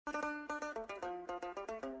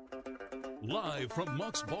Live from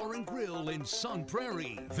Muck's Bar and Grill in Sun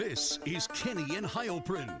Prairie, this is Kenny and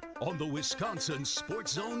Heilprin on the Wisconsin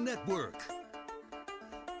Sports Zone Network.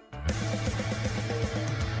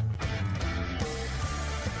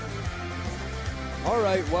 All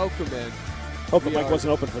right, welcome in. Hope the mic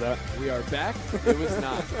wasn't open for that. We are back. It was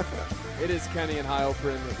not. It is Kenny and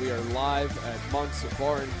Heilprin. We are live at Muck's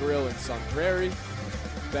Bar and Grill in Sun Prairie.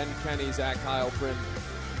 Ben Kenny, Zach Heilprin.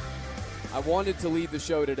 I wanted to lead the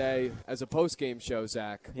show today as a post-game show,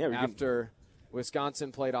 Zach, after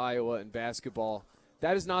Wisconsin played Iowa in basketball.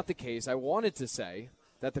 That is not the case. I wanted to say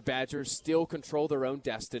that the Badgers still control their own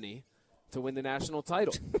destiny to win the national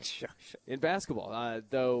title in basketball.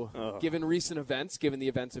 Though, given recent events, given the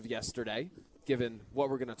events of yesterday, given what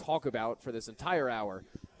we're going to talk about for this entire hour,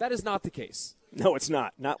 that is not the case. No, it's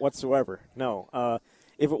not. Not whatsoever. No.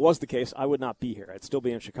 If it was the case, I would not be here. I'd still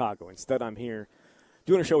be in Chicago. Instead, I'm here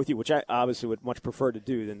doing a show with you, which I obviously would much prefer to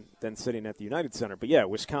do than sitting at the United Center. But, yeah,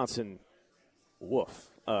 Wisconsin, woof.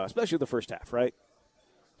 Especially the first half, right?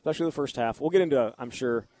 Especially the first half. We'll get into, I'm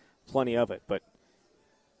sure, plenty of it. But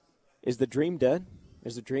is the dream dead?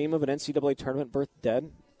 Is the dream of an NCAA tournament berth dead?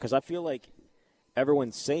 Because I feel like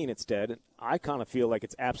everyone's saying it's dead. And I kind of feel like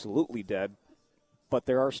it's absolutely dead. But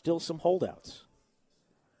there are still some holdouts.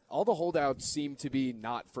 All the holdouts seem to be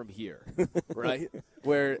not from here, right?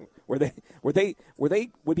 Where they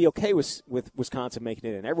would be okay with Wisconsin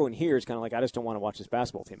making it in. Everyone here is kind of like, I just don't want to watch this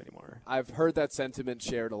basketball team anymore. I've heard that sentiment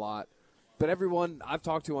shared a lot, but everyone I've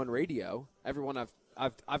talked to on radio, everyone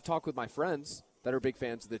I've talked with my friends that are big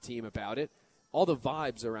fans of the team about it. All the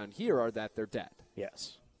vibes around here are that they're dead.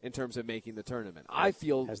 Yes. In terms of making the tournament, I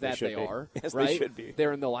feel that they are. Yes, right? They should be.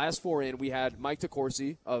 They're in the last four in. We had Mike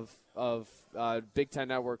DeCourcy of Big Ten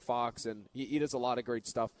Network, Fox, and he does a lot of great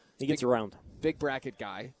stuff. He gets around. Big bracket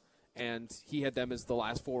guy, and he had them as the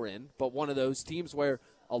last four in. But one of those teams where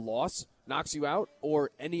a loss knocks you out, or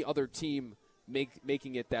any other team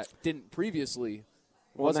making it that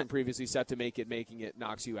wasn't previously set to making it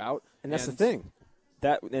knocks you out. And that's the thing.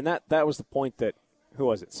 That was the point that, who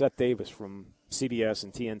was it? Seth Davis from CBS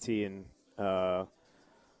and TNT and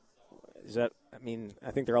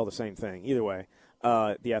I think they're all the same thing. Either way,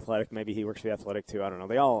 the Athletic, maybe he works for the Athletic too. I don't know.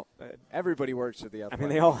 They all everybody works for the Athletic. I mean,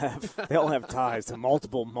 they all have ties to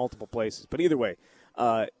multiple places. But either way,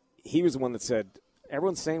 he was the one that said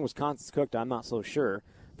everyone's saying Wisconsin's cooked. I'm not so sure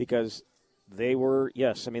because they were.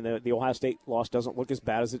 Yes, I mean the Ohio State loss doesn't look as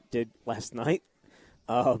bad as it did last night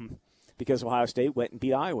because Ohio State went and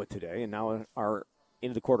beat Iowa today and now are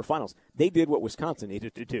into the quarterfinals. They did what Wisconsin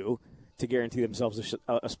needed to do to guarantee themselves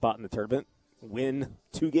a spot in the tournament, win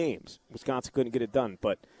 2 games. Wisconsin couldn't get it done.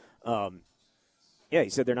 But, he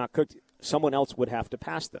said they're not cooked. Someone else would have to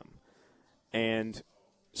pass them. And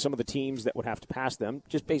some of the teams that would have to pass them,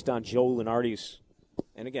 just based on Joe Lunardi's –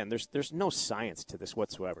 and, again, there's no science to this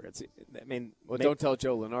whatsoever. Don't tell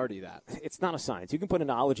Joe Lunardi that. It's not a science. You can put an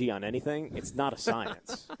analogy on anything. It's not a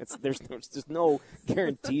science. There's no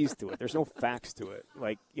guarantees to it. There's no facts to it.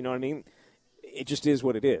 Like, you know what I mean? It just is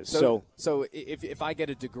what it is. So if I get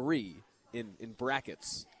a degree in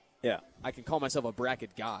brackets, yeah, I can call myself a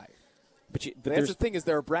bracket guy. But that's the thing is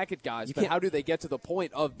there are bracket guys, but how do they get to the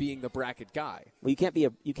point of being the bracket guy? Well, you can't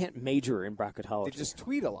major in bracketology. They just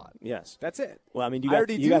tweet a lot. Yes, that's it. Well, I mean, you got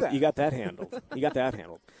that handled. You got that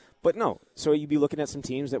handled. But no, so you'd be looking at some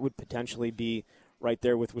teams that would potentially be right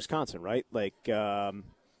there with Wisconsin, right? Like Virginia,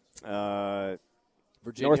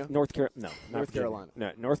 North Carolina,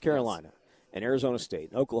 yes. And Arizona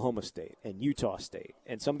State, and Oklahoma State, and Utah State,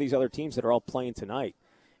 and some of these other teams that are all playing tonight.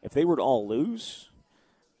 If they were to all lose.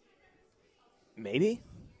 Maybe.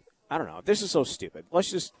 I don't know. This is so stupid.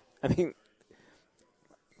 Let's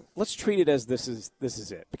treat it as this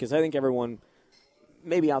is it. Because I think everyone,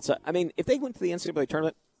 maybe outside. I mean, if they went to the NCAA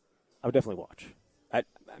tournament, I would definitely watch. I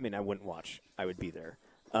wouldn't watch. I would be there.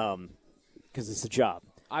 Because it's a job.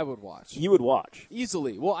 I would watch. You would watch.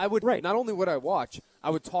 Easily. Well, I would. Right. Not only would I watch, I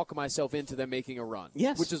would talk myself into them making a run.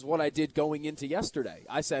 Yes. Which is what I did going into yesterday.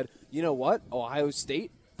 I said, you know what? Ohio State,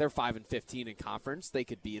 they're 5-15 in conference. They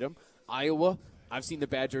could beat them. Iowa, I've seen the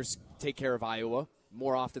Badgers take care of Iowa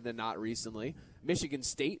more often than not recently. Michigan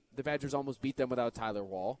State, the Badgers almost beat them without Tyler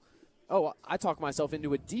Wall. Oh, I talked myself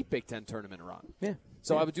into a deep Big Ten tournament run. Yeah.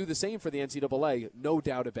 So I would do the same for the NCAA, no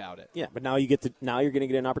doubt about it. Yeah, but now you're going to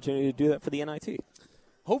get an opportunity to do that for the NIT.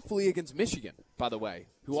 Hopefully against Michigan, by the way,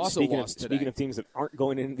 who also lost today. Speaking of teams that aren't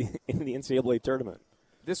going into the NCAA tournament.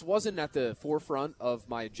 This wasn't at the forefront of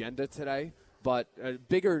my agenda today, but a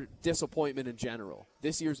bigger disappointment in general.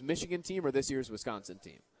 This year's Michigan team or this year's Wisconsin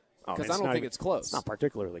team? Because I don't think it's close. It's not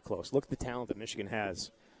particularly close. Look at the talent that Michigan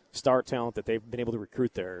has star talent that they've been able to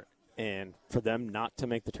recruit there, and for them not to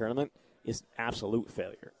make the tournament is absolute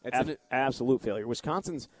failure. Absolute failure.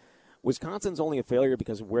 Wisconsin's only a failure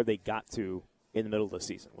because of where they got to in the middle of the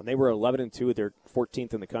season. When they were 11-2, they're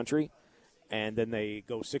 14th in the country, and then they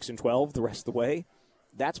go 6-12 the rest of the way.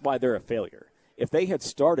 That's why they're a failure. If they had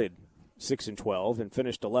started 6-12 and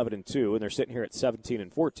finished 11-2, and they're sitting here at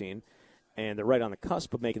 17-14, and they're right on the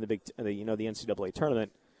cusp of making the NCAA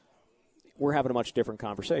tournament, we're having a much different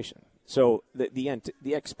conversation. So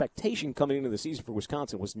the expectation coming into the season for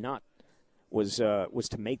Wisconsin was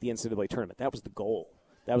to make the NCAA tournament. That was the goal.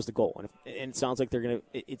 And it sounds like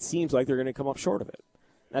it seems like they're gonna come up short of it.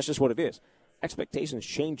 That's just what it is. Expectations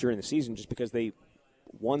change during the season just because they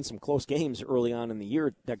won some close games early on in the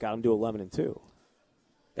year that got them to 11-2.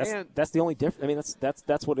 That's the only difference. I mean,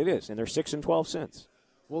 that's what it is, and they're 6-12 since.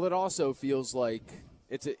 Well, it also feels like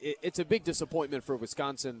it's a big disappointment for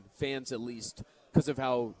Wisconsin fans, at least, because of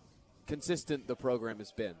how consistent the program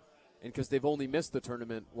has been, and because they've only missed the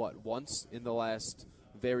tournament once in the last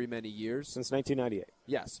very many years since 1998.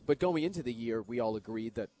 Yes, but going into the year, we all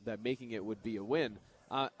agreed that making it would be a win.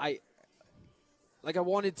 I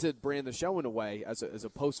wanted to brand the show in a way as a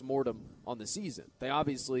post-mortem on the season. They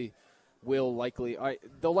obviously they'll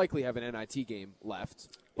likely have an NIT game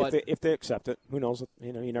left. But if they accept it, who knows?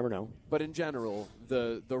 You never know. But in general,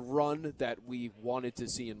 the run that we wanted to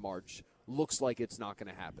see in March looks like it's not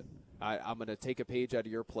going to happen. I'm going to take a page out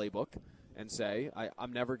of your playbook and say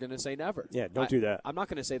I'm never going to say never. Yeah, don't do that. I'm not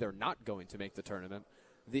going to say they're not going to make the tournament.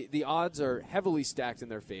 The odds are heavily stacked in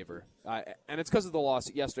their favor, and it's because of the loss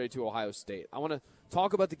yesterday to Ohio State. I want to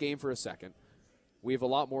talk about the game for a second. We have a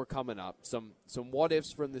lot more coming up. Some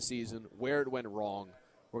what-ifs from the season, where it went wrong.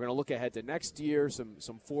 We're going to look ahead to next year, some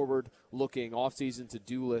forward-looking off-season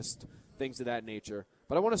to-do list, things of that nature.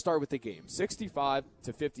 But I want to start with the game.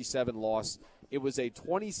 65-57 loss. It was a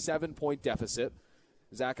 27-point deficit.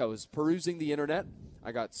 Zach, I was perusing the internet.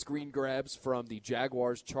 I got screen grabs from the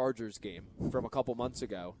Jaguars-Chargers game from a couple months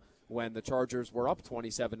ago when the Chargers were up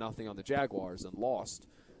 27-0 on the Jaguars and lost.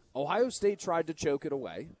 Ohio State tried to choke it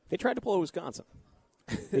away. They tried to pull a Wisconsin.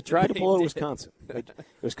 They tried to pull a Wisconsin. It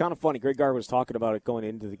was kind of funny. Greg Gard was talking about it going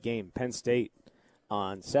into the game. Penn State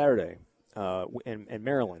on Saturday and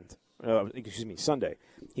Maryland, Sunday.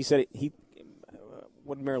 He said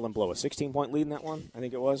what did Maryland blow, a 16-point lead in that one? I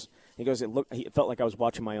think it was. He goes, it felt like I was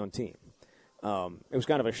watching my own team. It was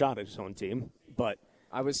kind of a shot at his own team, but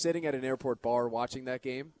I was sitting at an airport bar watching that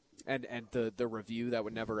game, and the review that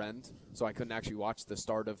would never end, so I couldn't actually watch the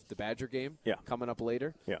start of the Badger game coming up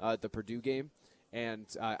later, the Purdue game. And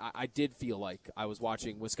I did feel like I was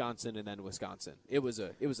watching Wisconsin and then Wisconsin. It was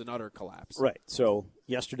an utter collapse. Right. So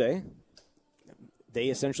yesterday, they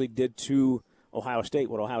essentially did to Ohio State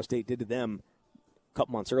what Ohio State did to them a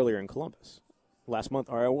couple months earlier in Columbus. Last month,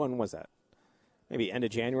 or when was that? Maybe end of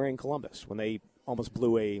January in Columbus when they almost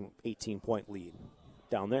blew a 18-point lead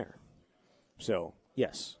down there. So,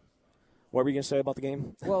 yes. What were you going to say about the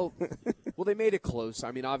game? Well, they made it close.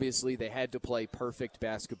 I mean, obviously, they had to play perfect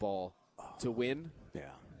basketball to win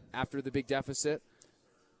after the big deficit.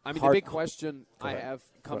 I mean, the big question I have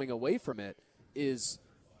coming away from it is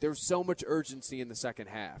there's so much urgency in the second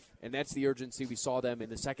half, and that's the urgency we saw them in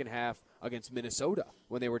the second half against Minnesota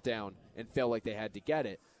when they were down and felt like they had to get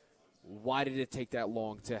it. Why did it take that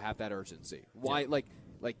long to have that urgency? Why, like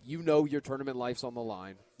your tournament life's on the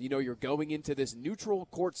line. You're going into this neutral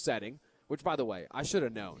court setting, which, by the way, I should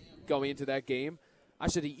have known. Going into that game, I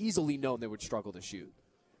should have easily known they would struggle to shoot.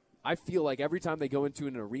 I feel like every time they go into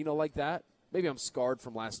an arena like that, maybe I'm scarred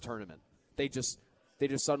from last tournament. They just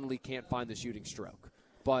suddenly can't find the shooting stroke.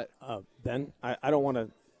 But Ben, I don't want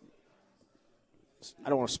to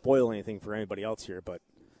spoil anything for anybody else here, but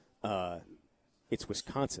it's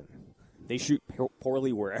Wisconsin. They shoot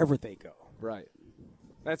poorly wherever they go. Right.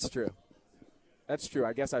 That's true. That's true.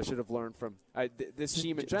 I guess I should have learned from this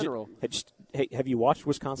team in general. Hey, have you watched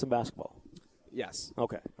Wisconsin basketball? Yes.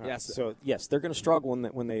 Okay. Yes. Right. So yes, they're going to struggle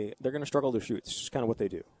when they're going to struggle to shoot. It's just kind of what they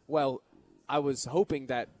do. Well, I was hoping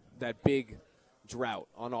that big drought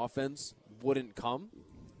on offense wouldn't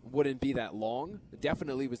be that long.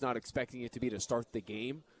 Definitely was not expecting it to be to start the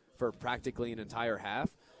game for practically an entire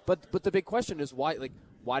half. But the big question is why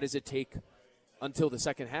does it take until the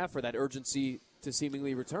second half for that urgency to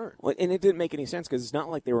seemingly return? Well, and it didn't make any sense because it's not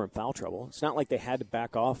like they were in foul trouble. It's not like they had to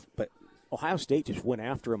back off, but Ohio State just went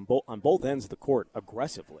after them on both ends of the court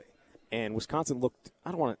aggressively. And Wisconsin looked,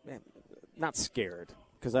 not scared,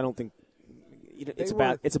 because I don't think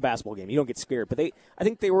it's a basketball game. You don't get scared. But I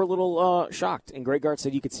think they were a little shocked. And Greg Gard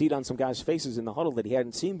said you could see it on some guys' faces in the huddle that he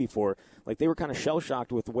hadn't seen before. Like they were kind of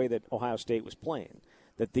shell-shocked with the way that Ohio State was playing.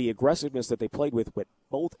 that the aggressiveness that they played with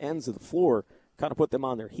both ends of the floor kind of put them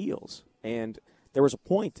on their heels. And there was a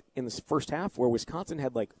point in this first half where Wisconsin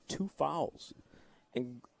had like 2 fouls.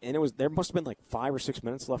 And there must have been like 5 or 6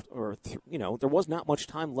 minutes left, or there was not much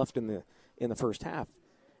time left in the first half.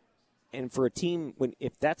 And for a team,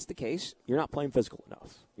 if that's the case, you're not playing physical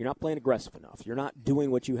enough. You're not playing aggressive enough. You're not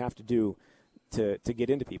doing what you have to do to get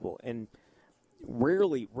into people. And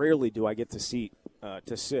rarely do I get to sit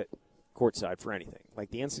courtside for anything.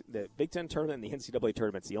 Like the Big Ten tournament and the NCAA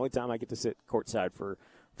tournament's the only time I get to sit courtside for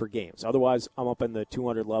games. Otherwise, I'm up in the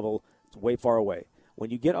 200 level. It's way far away. When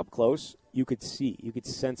you get up close, you could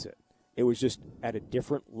sense it. It was just at a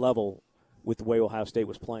different level with the way Ohio State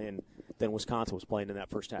was playing than Wisconsin was playing in that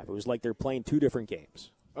first half. It was like they're playing 2 different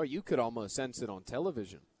games. Oh, you could almost sense it on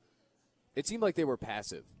television. It seemed like they were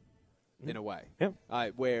passive in a way. Yeah.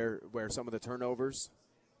 Where some of the turnovers,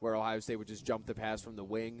 where Ohio State would just jump the pass from the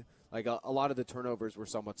wing, like a lot of the turnovers were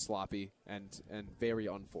somewhat sloppy and very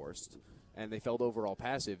unforced, and they felt overall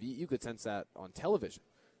passive. You could sense that on television.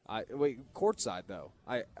 Courtside, though,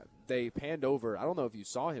 they panned over. I don't know if you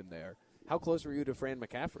saw him there. How close were you to Fran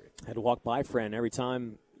McCaffrey? I had to walk by Fran every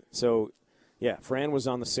time. So, yeah, Fran was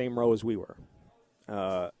on the same row as we were.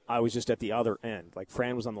 I was just at the other end. Like,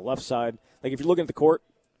 Fran was on the left side. Like, if you're looking at the court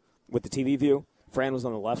with the TV view, Fran was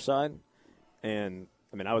on the left side, and,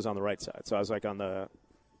 I was on the right side. So I was, like, on the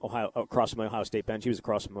across from the Ohio State bench. He was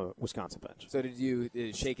across from the Wisconsin bench. So did you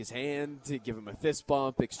shake his hand, to give him a fist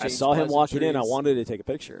bump, exchange I saw him walking in. I wanted to take a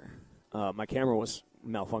picture. My camera was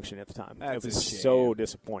malfunctioning at the time. That's it was so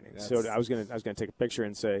disappointing. So I was gonna take a picture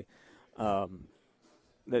and say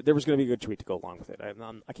there was going to be a good tweet to go along with it.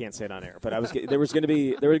 I can't say it on air, but there was going to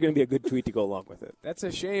be a good tweet to go along with it. That's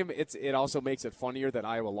a shame. It also makes it funnier that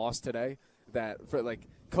Iowa lost today. That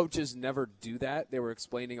coaches never do that. They were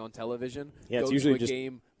explaining on television. Yeah, it's usually to a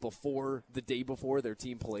game the day before their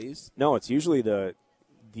team plays. No, it's usually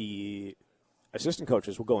the assistant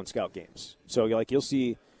coaches will go and scout games. So you'll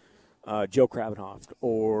see Joe Krabenhoft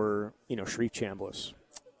or Sharif Chambliss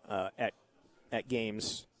at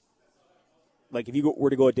games. Like if you were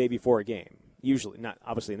to go a day before a game, usually not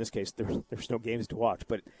obviously in this case there's no games to watch.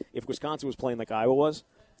 But if Wisconsin was playing like Iowa was,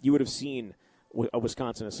 you would have seen a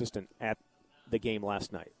Wisconsin assistant at the game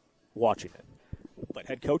last night watching it. But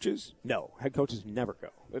head coaches, no. Head coaches never go.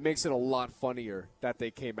 It makes it a lot funnier that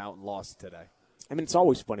they came out and lost today. It's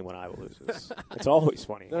always funny when Iowa loses. It's always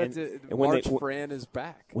funny. No, and March Fran is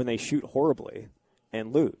back. When they shoot horribly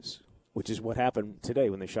and lose, which is what happened today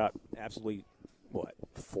when they shot absolutely,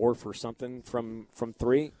 4 for something from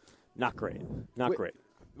 3? Not great. Not great.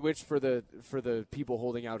 Which for the people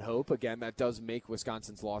holding out hope, again, that does make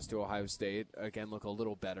Wisconsin's loss to Ohio State, again, look a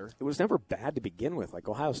little better. It was never bad to begin with. Like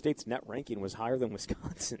Ohio State's net ranking was higher than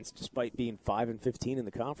Wisconsin's despite being 5-15 in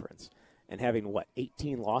the conference and having,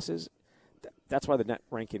 18 losses? That's why the net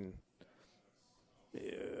ranking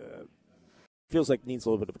feels like it needs a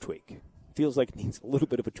little bit of a tweak. Feels like it needs a little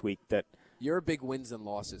bit of a tweak. That you're a big wins and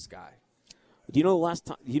losses guy. Do you know the last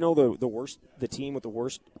time? Do you know the team with the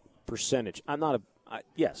worst percentage?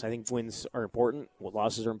 Yes, I think wins are important.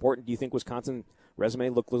 Losses are important. Do you think Wisconsin resume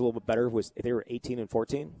looked a little bit better if they were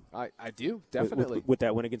 18-14? I do, definitely. With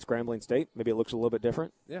that win against Grambling State, maybe it looks a little bit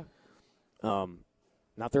different. Yeah.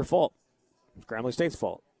 Not their fault. Grambling State's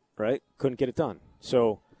fault, right? Couldn't get it done.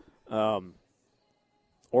 So, or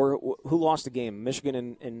who lost the game?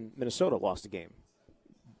 Michigan and Minnesota lost the game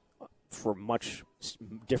for much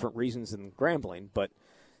different reasons than Grambling, but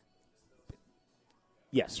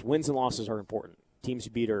yes, wins and losses are important. Teams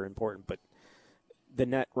you beat are important, but the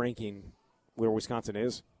net ranking where Wisconsin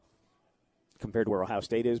is compared to where Ohio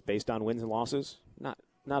State is based on wins and losses, not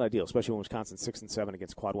ideal, especially when Wisconsin's 6-7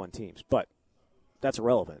 against quad 1 teams. But that's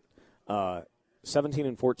irrelevant.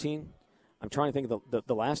 17-14. I'm trying to think of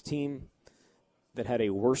the last team that had a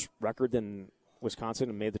worse record than Wisconsin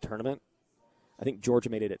and made the tournament. I think Georgia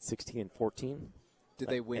made it at 16-14. Did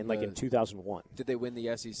they win? In 2001. Did they win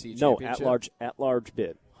the SEC championship? No, at large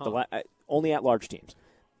bid. Huh. Only at large teams.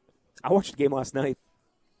 I watched the game last night.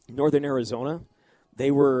 Northern Arizona, they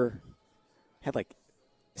had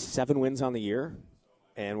 7 wins on the year,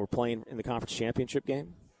 and were playing in the conference championship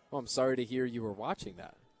game. Well, I'm sorry to hear you were watching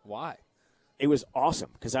that. Why? It was awesome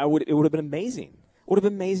because it would have been amazing. It would have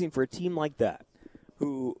been amazing for a team like that,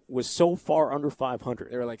 who was so far under 500.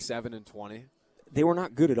 They were 7-20. They were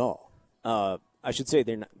not good at all. I should say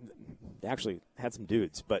they actually had some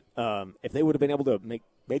dudes, but if they would have been able to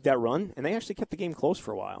make that run, and they actually kept the game close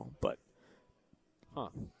for a while, but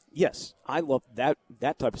yes, I love that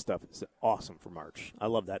type of stuff. It's awesome for March. I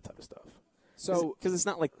love that type of stuff. So because it's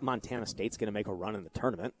not like Montana State's going to make a run in the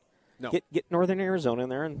tournament. No, get Northern Arizona in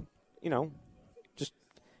there, and just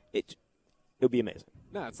it would be amazing.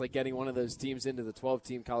 No, it's like getting one of those teams into the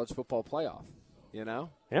 12-team college football playoff, you know?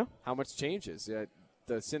 Yeah. How much changes?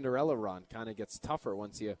 The Cinderella run kind of gets tougher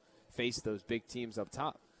once you face those big teams up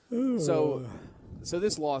top. So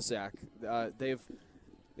this loss, Zach,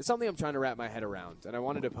 it's something I'm trying to wrap my head around, and I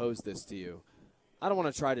wanted to pose this to you. I don't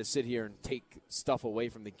want to try to sit here and take stuff away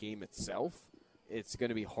from the game itself. It's going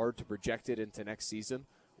to be hard to project it into next season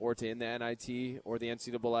or to in the NIT or the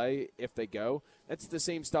NCAA if they go. That's the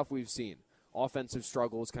same stuff we've seen. Offensive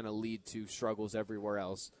struggles kind of lead to struggles everywhere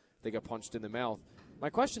else. They get punched in the mouth. My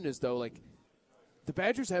question is, though, like, the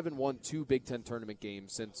Badgers haven't won 2 Big Ten tournament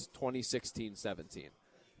games since 2016-17.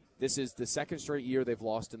 This is the second straight year they've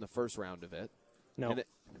lost in the first round of it. No. And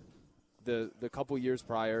the couple years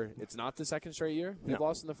prior, it's not the second straight year they've No.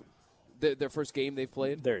 lost in their first game they've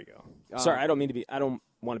played. There you go. Sorry, I don't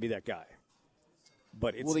want to be that guy.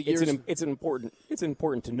 But it's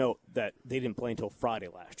important to note that they didn't play until Friday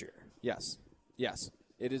last year. Yes,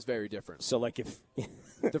 it is very different. So, like, if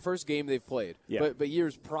the first game they've played, but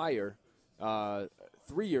years prior,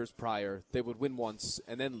 3 years prior, they would win once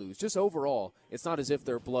and then lose. Just overall, it's not as if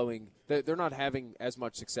they're not having as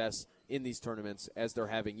much success in these tournaments as they're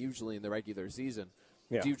having usually in the regular season.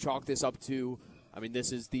 Yeah. Do you chalk this up to,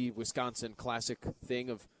 this is the Wisconsin classic thing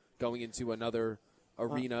of going into another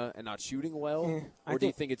arena and not shooting well? Or do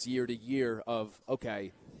you think it's year to year of,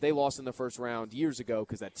 okay, they lost in the first round years ago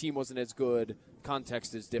because that team wasn't as good.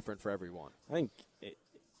 Context is different for everyone. I think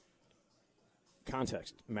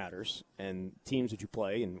context matters, and teams that you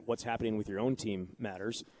play and what's happening with your own team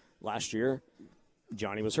matters. Last year,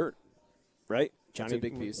 Johnny was hurt, right? That's a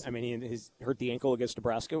big piece. He hurt the ankle against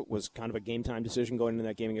Nebraska. Was kind of a game-time decision going into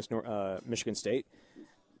that game against Michigan State.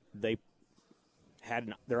 They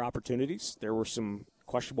had their opportunities. There were some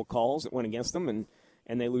questionable calls that went against them, and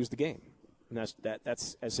they lose the game. And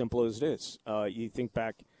that's as simple as it is. You think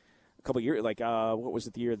back a couple of years, like what was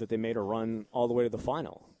it, the year that they made a run all the way to the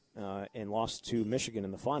final and lost to Michigan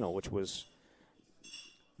in the final, which was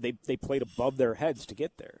they played above their heads to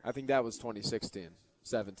get there. I think that was 2016,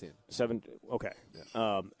 17. Okay.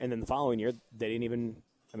 Yeah. And then the following year, they didn't even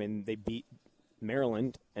 – they beat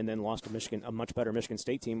Maryland and then lost to Michigan, a much better Michigan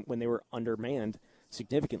State team, when they were undermanned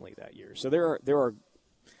significantly that year. So there are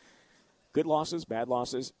good losses, bad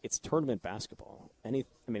losses. It's tournament basketball.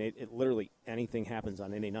 It literally anything happens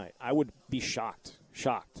on any night. I would be shocked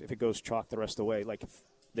if it goes chalk the rest of the way. Like if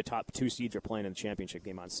the top 2 seeds are playing in the championship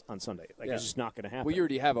game on Sunday. It's just not going to happen. Well, you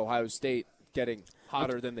already have Ohio State getting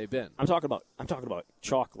hotter than they've been. I'm talking about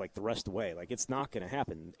chalk like the rest of the way. Like it's not going to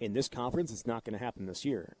happen in this conference. It's not going to happen this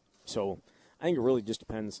year. So I think it really just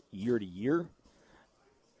depends year to year.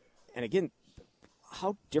 And again,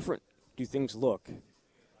 how different do things look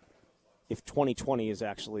if 2020 is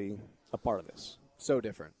actually a part of this? So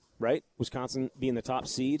different. Right? Wisconsin being the top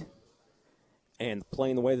seed and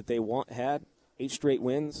playing the way that they had, 8 straight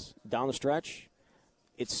wins down the stretch.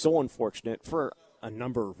 It's so unfortunate for a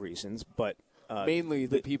number of reasons, but mainly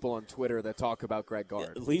the people on Twitter that talk about Greg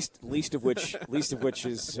Gard. Least of which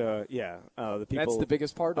is the people. That's the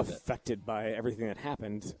biggest part of it. Affected by everything that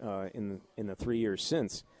happened in the 3 years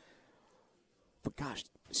since. But gosh,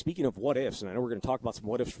 speaking of what ifs, and I know we're going to talk about some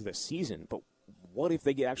what ifs for this season, but what if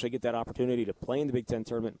they actually get that opportunity to play in the Big Ten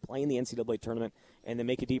tournament, play in the NCAA tournament, and then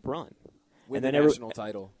make a deep run? Win the national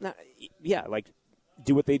title.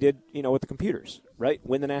 Do what they did, with the computers, right?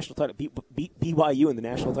 Win the national title, beat BYU in the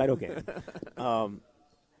national title game. And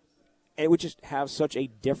it would just have such a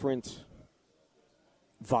different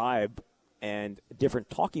vibe and different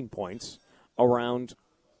talking points around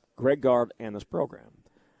Greg Gard and this program.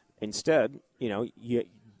 Instead, not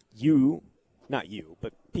you,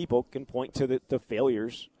 but people can point to the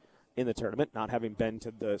failures in the tournament, not having been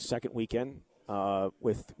to the second weekend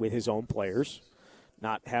with his own players,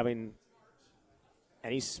 not having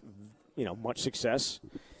any, much success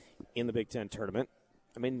in the Big Ten tournament.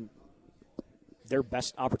 Their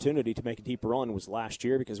best opportunity to make a deep run was last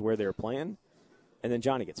year because of where they were playing, and then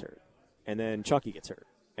Johnny gets hurt, and then Chucky gets hurt,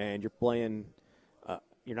 and you're playing.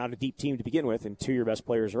 You're not a deep team to begin with, and 2 of your best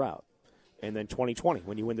players are out. And then 2020,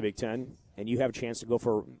 when you win the Big Ten, and you have a chance to go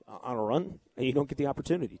on a run, and you don't get the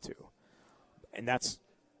opportunity to. And that's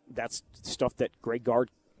stuff that Greg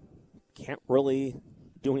Gard can't really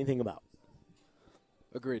do anything about.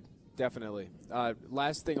 Agreed, definitely.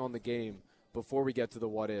 Last thing on the game before we get to the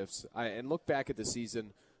what-ifs, and look back at the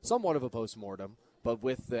season, somewhat of a post-mortem, but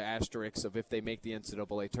with the asterisks of if they make the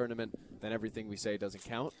NCAA tournament, then everything we say doesn't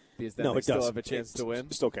count because then they still have a chance to win.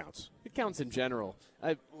 It still counts. It counts in general.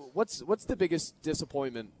 What's the biggest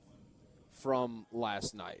disappointment from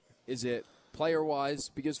last night? Is it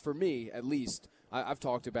player-wise? Because for me, at least, I've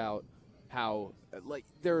talked about how, like,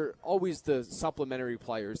 they're always the supplementary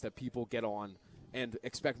players that people get on and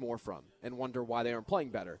expect more from and wonder why they aren't playing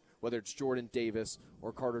better, whether it's Jordan Davis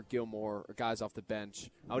or Carter Gilmore or guys off the bench.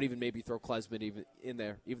 I would even maybe throw Klesman even in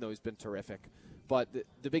there, even though he's been terrific. But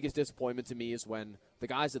the biggest disappointment to me is when the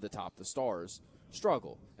guys at the top, the stars,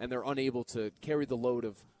 struggle and they're unable to carry the load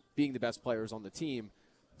of being the best players on the team.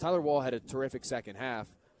 Tyler Wall had a terrific second half,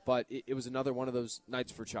 but it was another one of those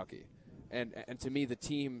nights for Chucky. And to me, the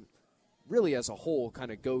team really as a whole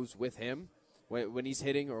kind of goes with him. When he's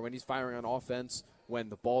hitting or when he's firing on offense, when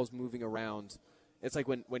the ball's moving around, it's like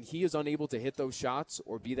when he is unable to hit those shots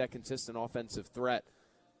or be that consistent offensive threat,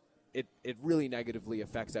 it really negatively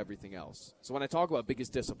affects everything else. So when I talk about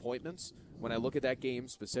biggest disappointments, when I look at that game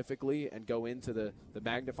specifically and go into the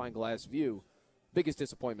magnifying glass view, biggest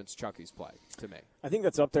disappointment's Chucky's play to me. I think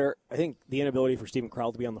that's up there. I think the inability for Steven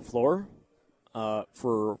Crowell to be on the floor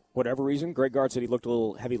for whatever reason. Greg Gard said he looked a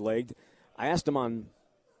little heavy-legged. I asked him on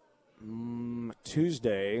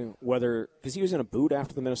Tuesday whether, because he was in a boot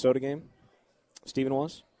after the Minnesota game, Steven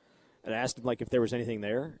was, and I asked him like if there was anything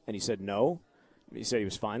there, and he said no. He said he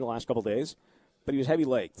was fine the last couple of days, but he was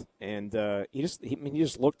heavy-legged, and he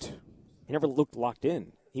never looked locked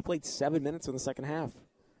in. He played 7 minutes in the second half,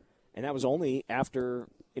 and that was only after,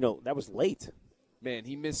 that was late. Man,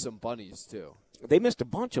 he missed some bunnies too. They missed a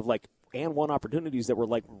bunch of and one opportunities that were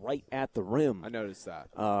right at the rim. I noticed that.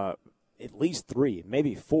 At least 3,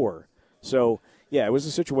 maybe 4. So, yeah, it was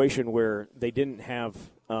a situation where they didn't have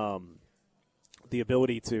the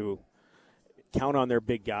ability to count on their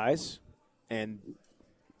big guys, and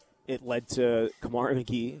it led to Kamari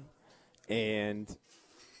McGee and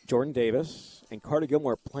Jordan Davis and Carter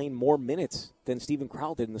Gilmore playing more minutes than Steven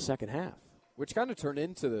Crowell did in the second half. Which kind of turned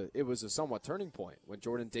into it was a somewhat turning point when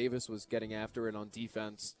Jordan Davis was getting after it on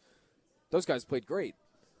defense. Those guys played great.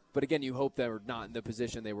 But again, you hope they were not in the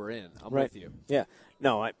position they were in. I'm right. with you. Yeah.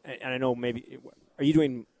 No, I know maybe – are you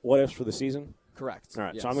doing what-ifs for the season? Correct. All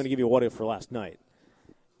right, yes. So I'm going to give you a what-if for last night.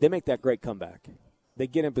 They make that great comeback. They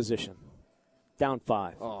get in position. Down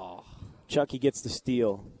 5. Oh. Chucky gets the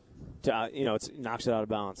steal. Knocks it out of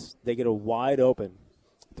bounds. They get a wide-open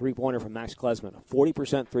three-pointer from Max Klesman, a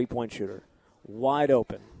 40% three-point shooter. Wide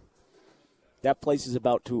open. That place is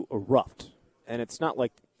about to erupt. And it's not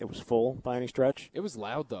like it was full by any stretch. It was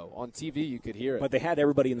loud, though. On TV, you could hear it. But they had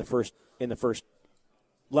everybody in the first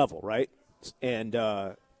level, right? And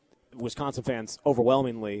Wisconsin fans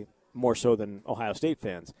overwhelmingly more so than Ohio State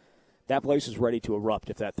fans. That place was ready to erupt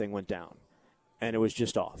if that thing went down. And it was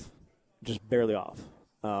just off. Just barely off.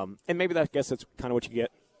 And maybe I guess that's kind of what you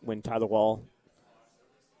get when Tyler Wall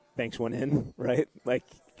banks one in, right? Like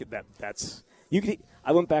that's you could.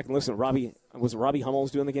 I went back and listened. Robbie Hummel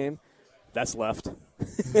was doing the game? That's left.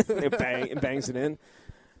 It bangs it in.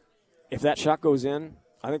 If that shot goes in,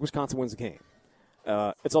 I think Wisconsin wins the game.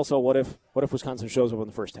 It's also what if Wisconsin shows up in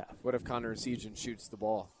the first half? What if Connor Sejan shoots the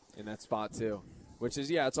ball in that spot too? Which is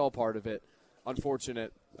it's all part of it.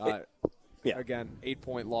 Unfortunate. Again,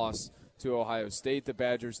 8-point loss to Ohio State. The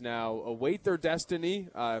Badgers now await their destiny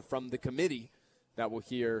from the committee that we'll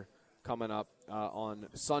hear coming up on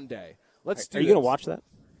Sunday. Are you going to watch that?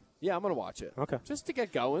 Yeah, I'm going to watch it. Okay. Just to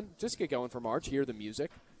get going. Just get going for March. Hear the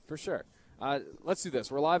music, for sure. Let's do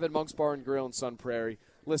this. We're live at Monk's Bar and Grill in Sun Prairie.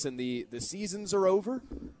 Listen, the seasons are over.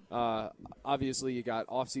 Obviously, you got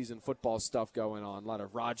off-season football stuff going on. A lot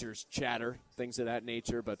of Rodgers chatter, things of that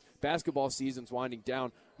nature. But basketball season's winding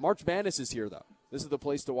down. March Madness is here, though. This is the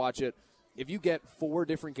place to watch it. If you get 4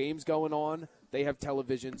 different games going on, they have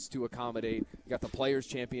televisions to accommodate. You got the Players'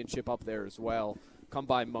 Championship up there as well. Come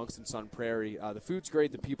by Monk's in Sun Prairie. The food's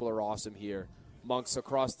great. The people are awesome here. Monk's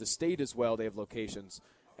across the state as well. They have locations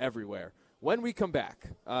everywhere. When we come back,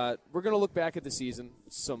 we're going to look back at the season,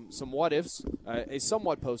 some what-ifs, a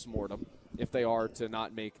somewhat post-mortem, if they are to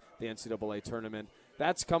not make the NCAA tournament.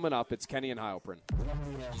 That's coming up. It's Kenny and Heilprin.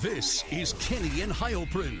 This is Kenny and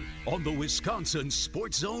Heilprin on the Wisconsin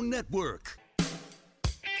Sports Zone Network.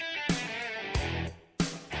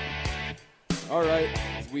 All right,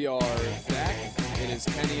 we are back. It is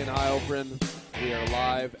Kenny and Heilprin. We are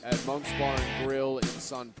live at Monk's Bar and Grill in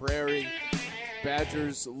Sun Prairie.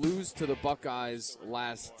 Badgers lose to the Buckeyes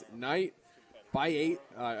last night by 8.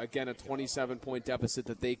 Again, a 27-point deficit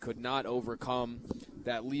that they could not overcome.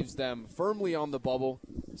 That leaves them firmly on the bubble,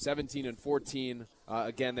 17-14.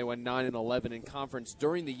 Again, they went 9-11 in conference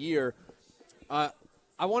during the year. I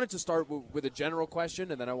wanted to start with a general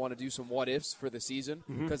question, and then I want to do some what-ifs for the season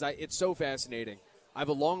because it's so fascinating. I have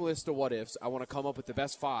a long list of what-ifs. I want to come up with the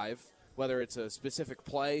best 5, whether it's a specific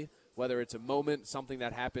play, whether it's a moment, something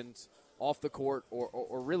that happened off the court,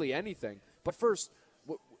 or really anything. But first,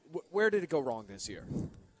 where did it go wrong this year?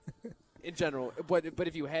 in general. But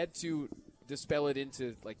if you had to dispel it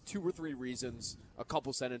into like 2 or 3 reasons, a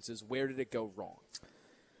couple sentences, where did it go wrong?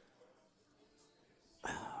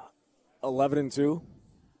 11-2.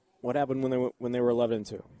 What happened when they were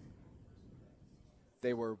 11-2?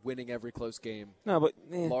 They were winning every close game. No, but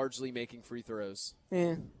largely making free throws.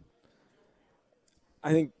 I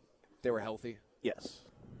think they were healthy. Yes.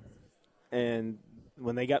 And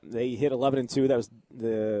when they hit 11-2, that was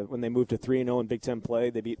when they moved to 3-0 in Big Ten play.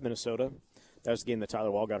 They beat Minnesota. That was the game that Tyler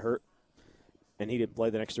Wall got hurt, and he didn't play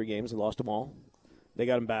the next 3 games. They lost them all. They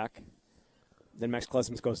got him back. Then Max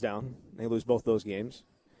Klesmans goes down. They lose both those games.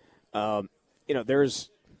 There's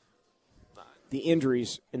the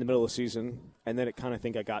injuries in the middle of the season, and then it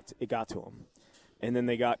got to them, and then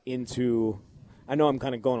they got into. I know I'm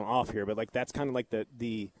kind of going off here, but like that's kind of like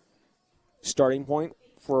the starting point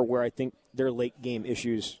for where I think their late game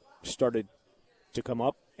issues started to come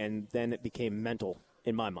up, and then it became mental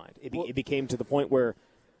in my mind. It became to the point where,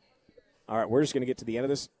 all right, we're just going to get to the end of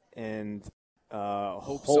this and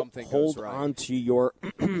hold right. on to your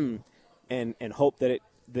and hope that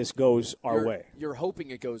this goes our way. You're hoping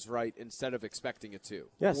it goes right instead of expecting it to.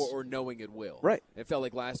 Yes. Or knowing it will. Right. It felt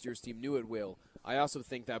like last year's team knew it will. I also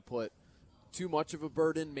think that put too much of a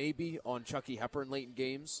burden maybe on Chucky Hepburn late in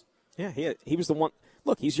games. Yeah, he was the one.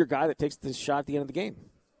 Look, he's your guy that takes the shot at the end of the game.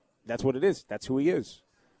 That's what it is. That's who he is.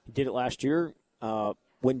 He did it last year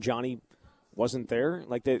when Johnny wasn't there.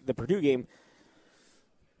 Like the Purdue game,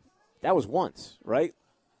 that was once, right?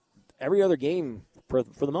 Every other game, for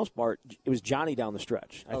the most part, it was Johnny down the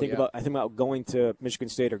stretch. I think about going to Michigan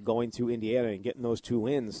State or going to Indiana and getting those 2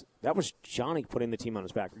 wins. That was Johnny putting the team on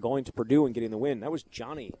his back. Going to Purdue and getting the win. That was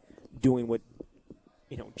Johnny doing what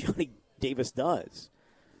Johnny Davis does.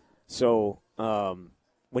 So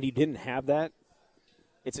when you didn't have that,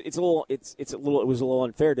 it was a little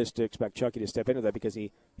unfair just to expect Chucky to step into that because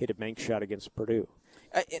he hit a bank shot against Purdue.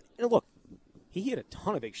 And look, he hit a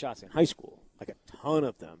ton of big shots in high school, like a ton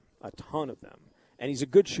of them, and he's a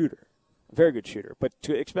good shooter, a very good shooter. But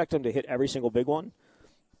to expect him to hit every single big one,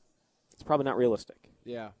 it's probably not realistic.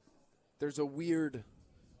 Yeah, there's a weird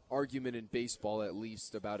argument in baseball, at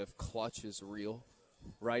least, about if clutch is real.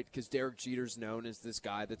 Right, because Derek Jeter's known as this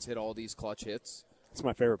guy that's hit all these clutch hits. It's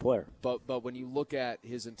my favorite player. But when you look at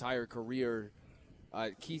his entire career,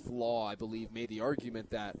 Keith Law, I believe, made the argument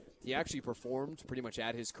that he actually performed pretty much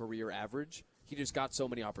at his career average. He just got so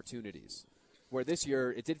many opportunities. Where this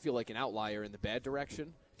year, it did feel like an outlier in the bad direction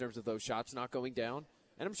in terms of those shots not going down.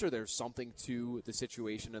 And I'm sure there's something to the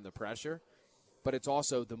situation and the pressure. But it's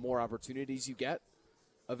also the more opportunities you get,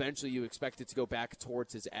 eventually you expect it to go back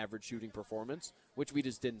towards his average shooting performance, which we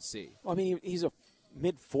just didn't see. Well, I mean, he's a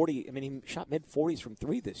mid-40. I mean, he shot mid-40s from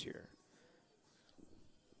 3 this year.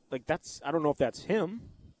 Like, I don't know if that's him,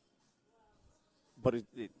 but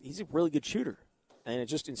he's a really good shooter. And it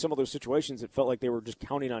just, in some of those situations, it felt like they were just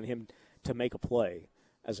counting on him to make a play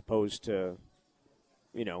as opposed to,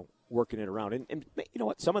 working it around. And you know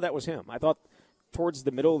what? Some of that was him. I thought towards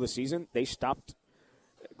the middle of the season, they stopped.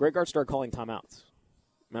 Greg Gard started calling timeouts.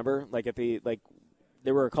 Remember,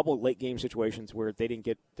 there were a couple of late game situations where they didn't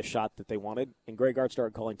get the shot that they wanted, and Greg Gard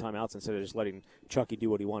started calling timeouts instead of just letting Chucky do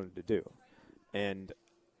what he wanted to do. And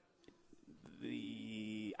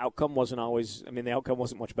the outcome wasn't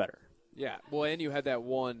much better. Yeah, well, and you had that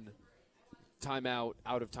one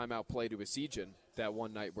out of timeout play to Esijan that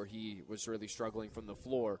one night where he was really struggling from the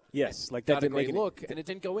floor. Yes, like that didn't make a look, and it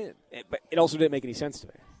didn't go in. But it also didn't make any sense to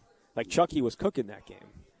me. Like Chucky was cooking that game.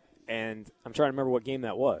 And I'm trying to remember what game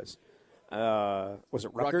that was. Was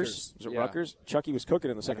it Rutgers? Was it Rutgers? Chucky was cooking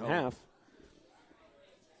in the second half.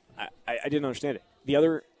 I didn't understand it.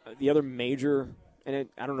 The other major, and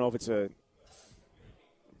I don't know if it's a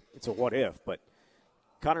what if, but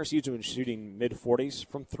Connor Seeds has been shooting mid-40s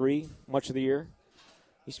from 3 much of the year.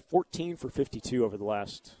 He's 14 for 52 over the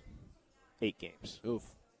last 8 games. Oof.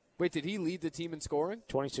 Wait, did he lead the team in scoring?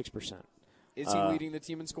 26%. Is he leading the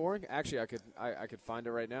team in scoring? Actually, I could find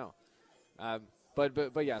it right now.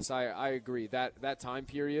 But yes, I agree. That time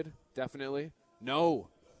period, definitely. No.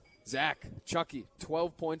 Zach, Chucky,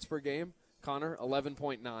 12 points per game. Connor,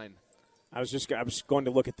 11.9. I was going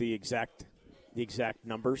to look at the exact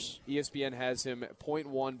numbers. ESPN has him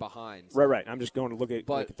 0.1 behind. Right. I'm just going to look at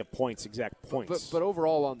the exact points. But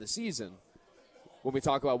overall on the season, when we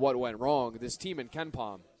talk about what went wrong, this team in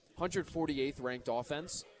KenPom, 148th ranked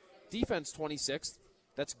offense. Defense 26th,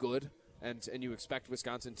 that's good, and you expect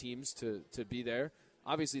Wisconsin teams to be there.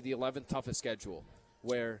 Obviously, the 11th toughest schedule,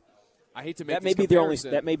 where I hate to make that may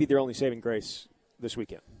be their only saving grace this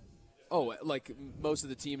weekend. Oh, like most of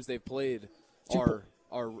the teams they've played are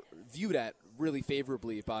viewed at really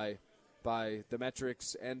favorably by by the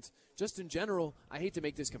metrics. And just in general, I hate to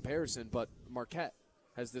make this comparison, but Marquette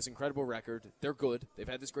has this incredible record. They're good. They've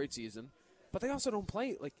had this great season. But they also don't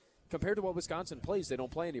play, like, compared to what Wisconsin plays, they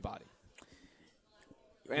don't play anybody.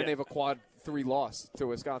 And they have a quad 3 loss to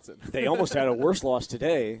Wisconsin. They almost had a worse loss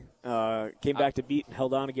today. Came back to beat and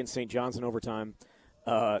held on against St. John's in overtime.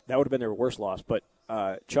 That would have been their worst loss. But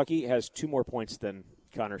Chucky has 2 more points than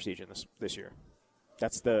Connor Segan this year.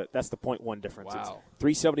 That's the 0.1 difference. Wow. It's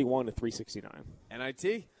 371 to 369.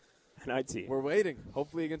 NIT. We're waiting.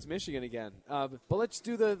 Hopefully against Michigan again. But let's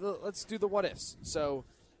do the what ifs. So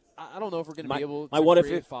I don't know if we're going to be able to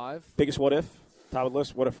create 5. Biggest what if? Top of the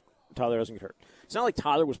list. What if Tyler doesn't get hurt? It's not like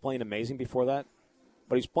Tyler was playing amazing before that,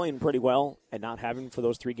 but he's playing pretty well and not having for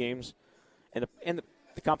those 3 games. And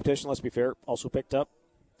the competition, let's be fair, also picked up.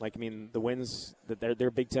 Like, I mean, the wins,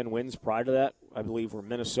 their Big Ten wins prior to that, I believe, were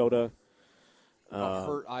Minnesota. A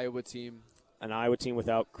hurt Iowa team. An Iowa team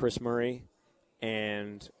without Chris Murray.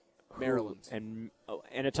 And Maryland. And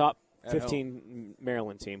a top 15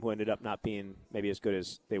 Maryland team who ended up not being maybe as good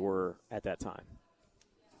as they were at that time.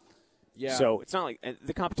 Yeah. So it's not like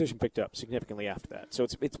the competition picked up significantly after that. So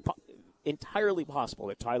it's entirely possible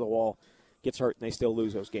that Tyler Wall gets hurt and they still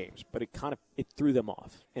lose those games. But it threw them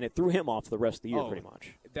off, and it threw him off the rest of the year pretty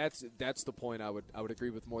much. That's the point I would agree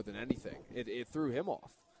with more than anything. It threw him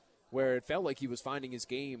off, where it felt like he was finding his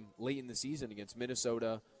game late in the season against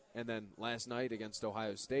Minnesota and then last night against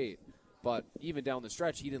Ohio State. But even down the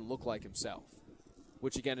stretch, he didn't look like himself,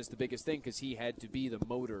 which, again, is the biggest thing because he had to be the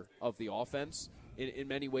motor of the offense in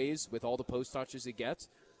many ways with all the post touches he gets.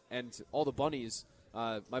 And all the bunnies,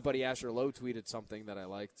 my buddy Asher Lowe tweeted something that I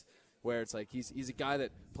liked where it's like he's a guy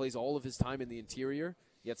that plays all of his time in the interior,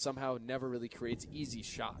 yet somehow never really creates easy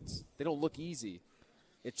shots. They don't look easy.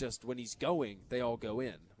 It's just when he's going, they all go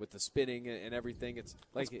in with the spinning and everything. It's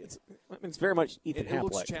like it's very much Ethan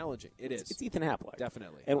Happ-like. It looks challenging. It is. It's Ethan Happ-like.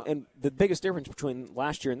 Definitely. And the biggest difference between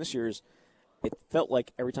last year and this year is it felt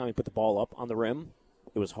like every time he put the ball up on the rim,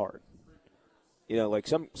 it was hard. You know, like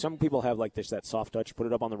some people have like that soft touch, put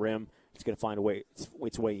it up on the rim, it's going to find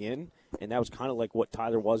its way in, and that was kind of like what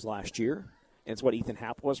Tyler was last year, and it's what Ethan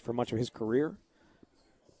Happ was for much of his career.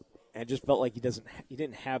 And it just felt like he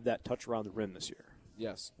didn't have that touch around the rim this year.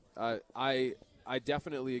 Yes, I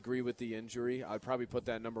definitely agree with the injury. I'd probably put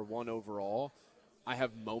that number 1 overall. I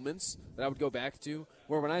have moments that I would go back to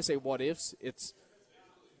where when I say what ifs, it's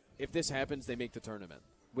if this happens, they make the tournament,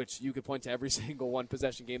 which you could point to every single one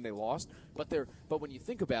possession game they lost. But when you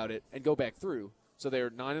think about it and go back through, so they're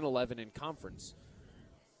 9-11 in conference,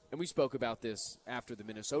 and we spoke about this after the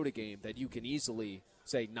Minnesota game that you can easily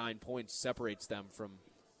say 9 points separates them from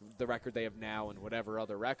the record they have now and whatever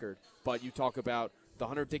other record. But you talk about the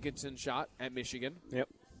Hunter Dickinson shot at Michigan. Yep.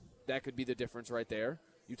 That could be the difference right there.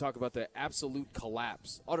 You talk about the absolute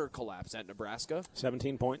collapse, utter collapse at Nebraska.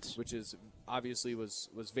 17 points. Which is obviously was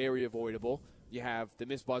very avoidable. You have the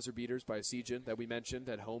missed buzzer beaters by Segan that we mentioned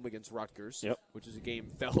at home against Rutgers, which is a game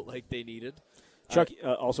felt like they needed. Chucky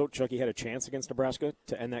had a chance against Nebraska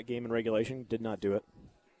to end that game in regulation. Did not do it.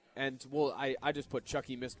 And, well, I just put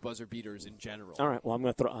Chucky missed buzzer beaters in general. All right. Well, I'm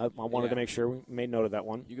going to throw. I wanted to make sure we made note of that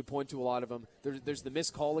one. You could point to a lot of them. There's the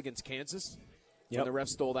missed call against Kansas. Yep. When the ref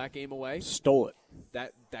stole that game away. Stole it.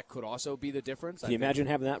 That could also be the difference. Can you imagine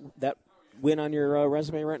having that win on your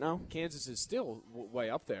resume right now? Kansas is still way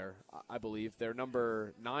up there, I believe. They're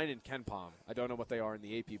number 9 in KenPom. I don't know what they are in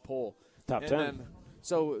the AP poll. Top 10. Then,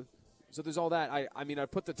 so there's all that. I mean, I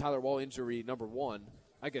put the Tyler Wall injury number 1.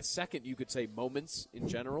 I guess second, you could say moments in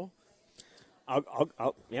general.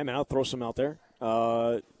 I'll throw some out there.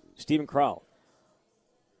 Stephen Crowell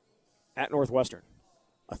at Northwestern,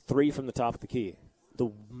 a 3 from the top of the key,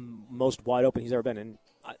 the most wide open he's ever been. And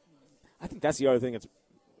I think that's the other thing that's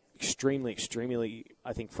extremely, extremely,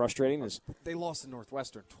 I think, frustrating is they lost to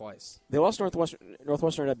Northwestern twice. They lost to Northwestern.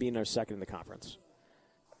 Northwestern ended up being their second in the conference.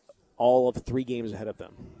 All of 3 games ahead of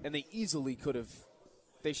them, and they easily could have.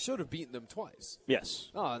 They should have beaten them twice.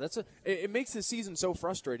 Yes. It makes the season so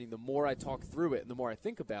frustrating. The more I talk through it and the more I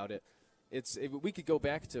think about it, we could go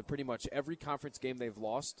back to pretty much every conference game they've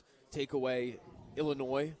lost. Take away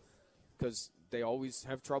Illinois because they always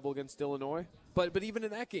have trouble against Illinois. But even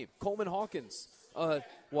in that game, Coleman Hawkins, at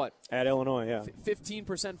Illinois, yeah,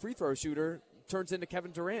 15% free throw shooter turns into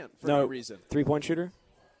Kevin Durant for no reason. 3-point shooter.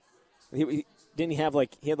 He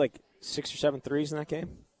had 6 or 7 threes in that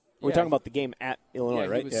game. We're talking about the game at Illinois,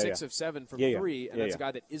 right? He was 6 of 7 from 3, and that's a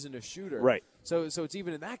guy that isn't a shooter. Right. So it's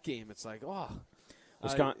even in that game, it's like,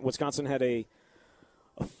 Wisconsin had a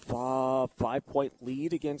 5-point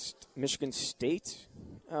lead against Michigan State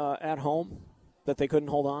at home that they couldn't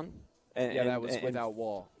hold on. That was without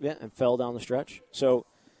Wall. Yeah, and fell down the stretch. So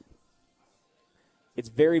it's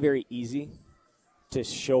very, very easy to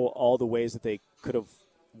show all the ways that they could have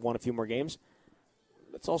won a few more games.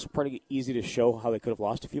 It's also pretty easy to show how they could have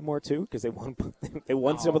lost a few more too, because they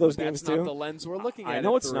won some of those games too. That's not the lens we're looking at. I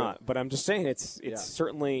know it's not, but I'm just saying it's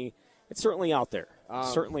certainly out there.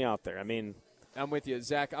 Certainly out there. I mean, I'm with you,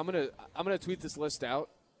 Zach. I'm gonna tweet this list out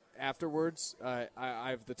afterwards. I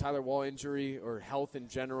have the Tyler Wall injury or health in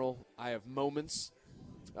general. I have moments.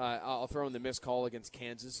 I'll throw in the missed call against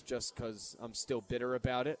Kansas just because I'm still bitter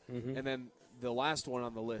about it. Mm-hmm. And then the last one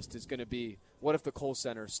on the list is going to be, what if the Kohl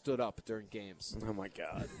Center stood up during games? Oh, my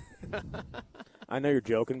God. I know you're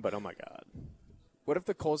joking, but oh, my God. What if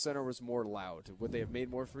the Kohl Center was more loud? Would they have made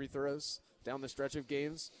more free throws down the stretch of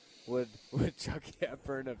games? Would Chuck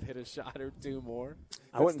Hepburn have hit a shot or two more?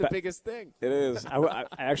 That's the biggest thing. It is. I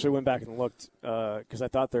actually went back and looked because I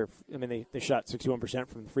thought they shot 61%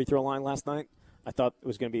 from the free throw line last night. I thought it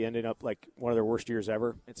was going to be ending up like one of their worst years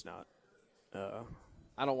ever. It's not.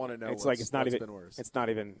 I don't want to know. It's like it's not even been worse. It's not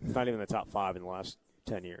even the top 5 in the last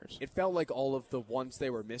 10 years. It felt like all of the ones they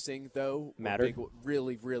were missing though mattered.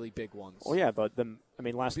 Really, really big ones. Well, yeah, but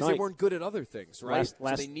last night they weren't good at other things, right?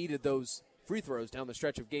 So they needed those free throws down the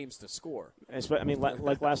stretch of games to score.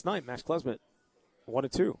 Like last night, Max Klesmit 1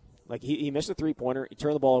 of 2. Like he missed a 3-pointer, he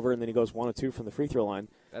turned the ball over, and then he goes 1 of 2 from the free throw line.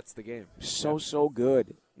 That's the game. So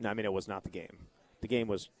good. No, it was not the game. The game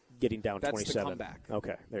was getting down 27. That's the comeback.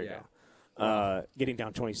 Okay, there you go. Getting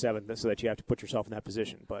down 27 so that you have to put yourself in that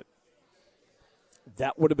position. But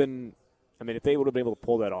that would have been, if they would have been able to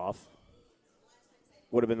pull that off,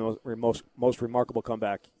 would have been the most remarkable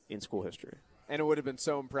comeback in school history. And it would have been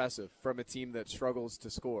so impressive from a team that struggles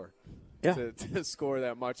to score. Yeah. To score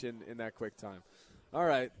that much in that quick time. All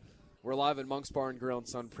right. We're live at Monk's Bar and Grill in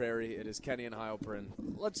Sun Prairie. It is Kenny and Heilprin.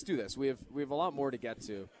 Let's do this. We have a lot more to get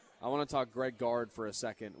to. I want to talk Greg Gard for a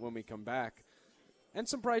second when we come back. And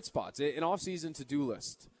some bright spots. An off-season to-do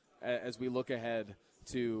list as we look ahead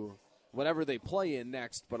to whatever they play in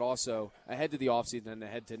next, but also ahead to the offseason and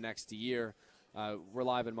ahead to next year. We're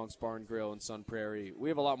live at Monk's Bar and Grill in Sun Prairie. We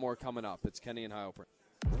have a lot more coming up. It's Kenny and Heilprin.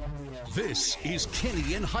 This is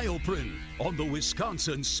Kenny and Heilprin on the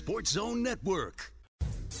Wisconsin Sports Zone Network.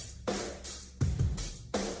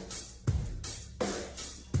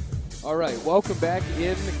 All right, welcome back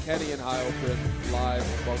in Kenny and Heilprin, live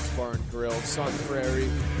at Monk's Bar and Grill, Sun Prairie.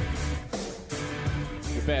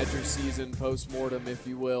 The Badger season, post-mortem, if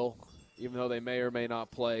you will, even though they may or may not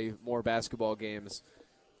play more basketball games.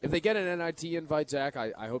 If they get an NIT invite, Zach,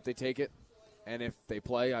 I hope they take it. And if they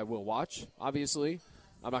play, I will watch, obviously.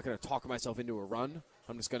 I'm not going to talk myself into a run.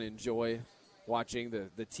 I'm just going to enjoy watching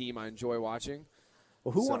the team I enjoy watching.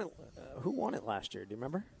 Well, who won it last year? Do you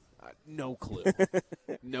remember? No clue.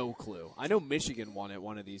 No clue. I know Michigan won it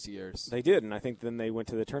one of these years. They did, and I think then they went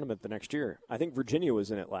to the tournament the next year. I think Virginia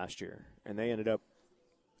was in it last year, and they ended up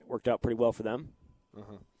 – worked out pretty well for them.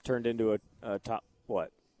 Uh-huh. Turned into a top –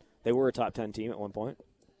 what? They were a top 10 team at one point.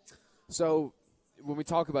 So when we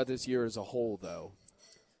talk about this year as a whole, though,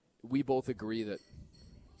 we both agree that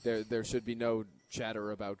there should be no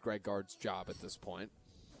chatter about Greg Gard's job at this point.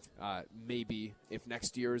 Maybe if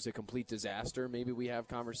next year is a complete disaster, maybe we have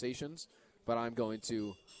conversations. But I'm going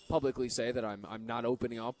to publicly say that I'm not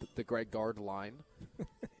opening up the Greg Gard line,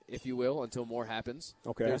 if you will, until more happens.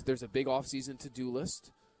 Okay. There's a big off-season to-do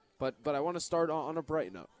list. But I want to start on a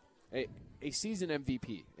bright note. A season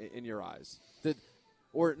MVP in your eyes.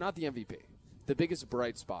 Or not the MVP. The biggest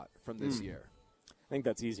bright spot from this year. I think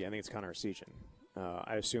that's easy. I think it's Connor Seachin.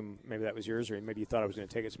 I assume maybe that was yours, or maybe you thought I was going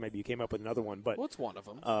to take it, so maybe you came up with another one. But what's one of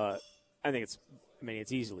them? I think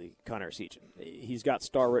it's easily Connor Seachin. He's got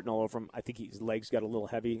star written all over him. I think his legs got a little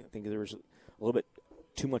heavy. I think there was a little bit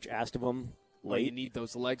too much asked of him late. Well, you need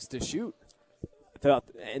those legs to shoot.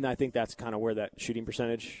 And I think that's kind of where that shooting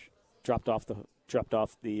percentage dropped off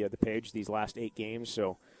the page these last 8 games.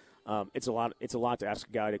 So it's a lot to ask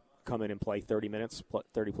a guy to come in and play 30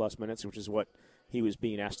 plus minutes, which is what he was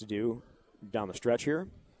being asked to do down the stretch here.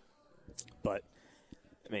 But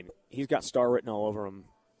he's got star written all over him.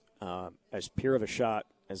 As pure of a shot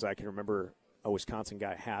as I can remember a Wisconsin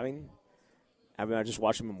guy having. I just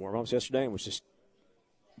watched him in warm-ups yesterday and was just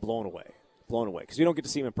blown away because you don't get to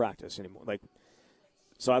see him in practice anymore.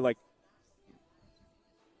 So I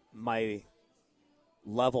my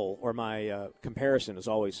level or my comparison is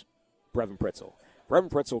always Brevin Pritzel. Brevin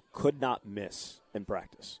Pritzel could not miss in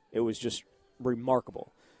practice. It was just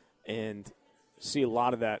remarkable, and saw a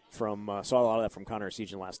lot of that from Connor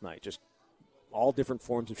Seachin last night. Just all different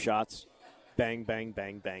forms of shots, bang, bang,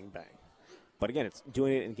 bang, bang, bang. But again, it's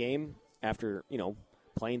doing it in game after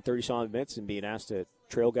playing 30-some minutes and being asked to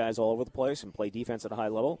trail guys all over the place and play defense at a high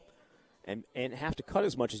level, and have to cut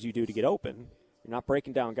as much as you do to get open. you're not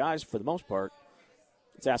breaking down guys for the most part,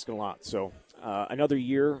 it's asking a lot. So another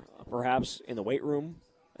year, perhaps, in the weight room,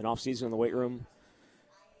 an off-season in the weight room,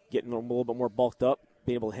 getting a little bit more bulked up,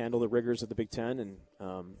 being able to handle the rigors of the Big Ten, and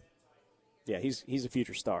he's a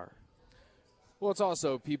future star. Well, it's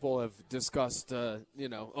also people have discussed,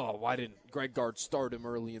 why didn't Greg Gard start him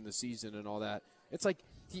early in the season and all that. It's like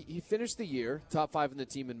he finished the year top 5 in the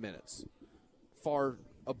team in minutes, far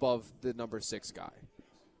above the number 6 guy,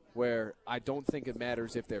 where I don't think it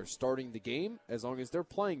matters if they're starting the game as long as they're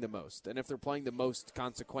playing the most, and if they're playing the most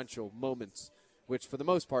consequential moments, which for the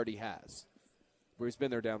most part he has, where he's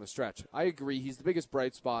been there down the stretch. I agree. He's the biggest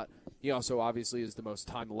bright spot. He also obviously is the most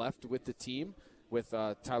time left with the team, with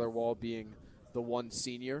Tyler Wall being the one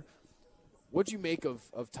senior. What'd you make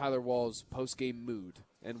of Tyler Wall's post-game mood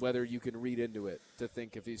and whether you can read into it to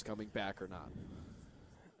think if he's coming back or not?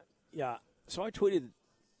 Yeah, so I tweeted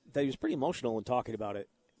that he was pretty emotional in talking about it,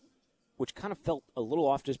 which kind of felt a little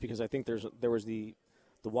off just because I think there was the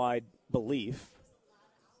wide belief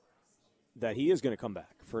that he is going to come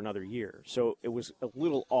back for another year. So it was a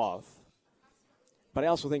little off. But I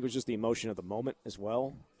also think it was just the emotion of the moment as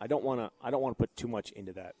well. I don't want to put too much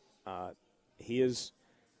into that. He is,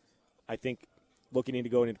 I think, looking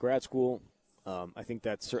into going into grad school. I think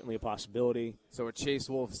that's certainly a possibility. So a Chase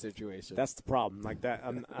Wolf situation. That's the problem. Like that,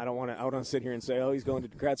 I don't want to sit here and say, oh, he's going to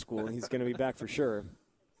grad school and he's going to be back for sure.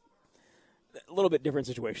 A little bit different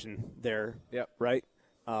situation there. Yep. Right.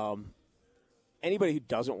 Anybody who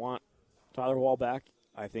doesn't want Tyler Wall back,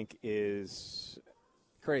 I think, is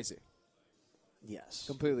crazy. Yes.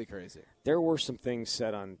 Completely crazy. There were some things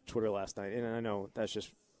said on Twitter last night, and I know that's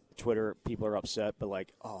just Twitter. People are upset, but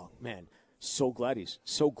like, oh man, so glad he's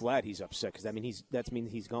upset because that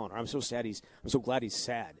means he's gone. Or I'm so glad he's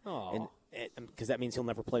sad, and because that means he'll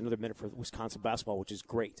never play another minute for Wisconsin basketball, which is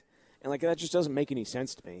great. And like that just doesn't make any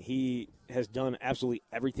sense to me. He has done absolutely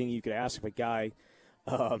everything you could ask of a guy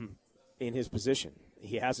in his position.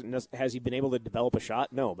 Has he been able to develop a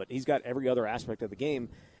shot? No, but he's got every other aspect of the game,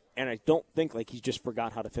 and I don't think like he just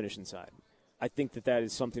forgot how to finish inside. I think that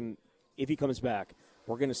is something. If he comes back,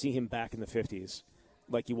 we're going to see him back in the 50s,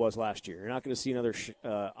 like he was last year. You're not going to see another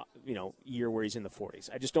year where he's in the 40s.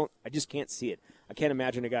 I just can't see it. I can't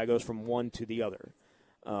imagine a guy goes from one to the other.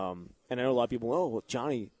 And I know a lot of people,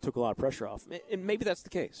 Johnny took a lot of pressure off. And maybe that's the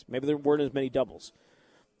case. Maybe there weren't as many doubles.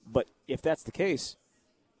 But if that's the case,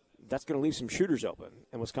 that's going to leave some shooters open.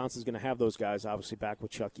 And Wisconsin's going to have those guys, obviously, back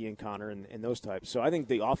with Chucky and Connor and those types. So I think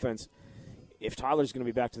the offense, if Tyler's going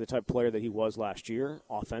to be back to the type of player that he was last year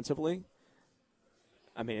offensively,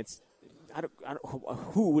 I mean,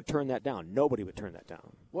 who would turn that down? Nobody would turn that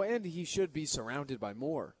down. Well, and he should be surrounded by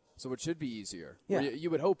more. So it should be easier. Yeah. You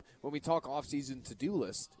would hope when we talk off-season to-do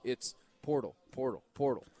list, it's portal.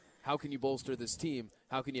 How can you bolster this team?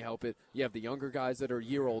 How can you help it? You have the younger guys that are a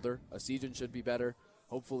year older. A season should be better.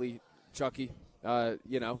 Hopefully Chucky,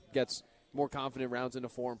 gets more confident, rounds into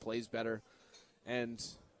form, plays better. And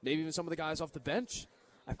maybe even some of the guys off the bench.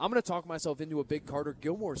 I'm going to talk myself into a big Carter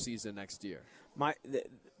Gilmore season next year.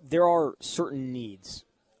 There are certain needs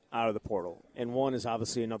out of the portal, and one is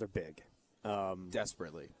obviously another big.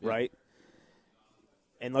 Desperately. Right?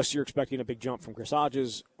 Unless you're expecting a big jump from Chris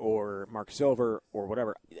Hodges or Mark Silver or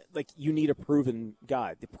whatever. Like, you need a proven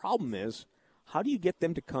guy. The problem is, how do you get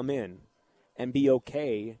them to come in and be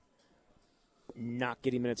okay not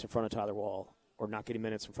getting minutes in front of Tyler Wall or not getting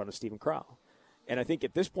minutes in front of Stephen Crowell? And I think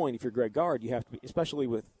at this point, if you're Greg Gard, you have to be, especially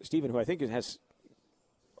with Stephen, who I think has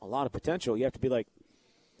a lot of potential, you have to be like,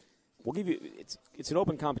 we'll give you – it's an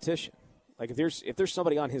open competition. Like, if there's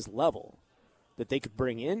somebody on his level that they could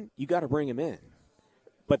bring in, you got to bring him in.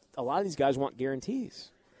 But a lot of these guys want guarantees.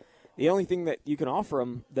 The only thing that you can offer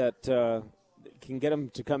them that can get them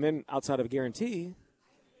to come in outside of a guarantee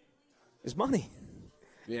is money.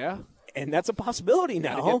 Yeah. And that's a possibility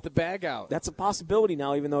now. Gotta get the bag out. That's a possibility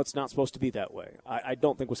now, even though it's not supposed to be that way. I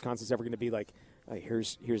don't think Wisconsin's ever going to be like,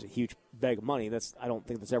 here's a huge bag of money. I don't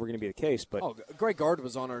think that's ever going to be the case. But Greg Gard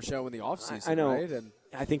was on our show in the offseason, I know. Right? And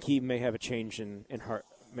I think he may have a change in heart.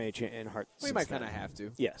 We might kind of have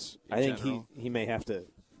to. Yes. I think he may have to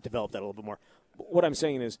develop that a little bit more. But what I'm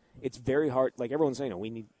saying is it's very hard. Like everyone's saying,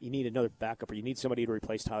 you need another backup, or you need somebody to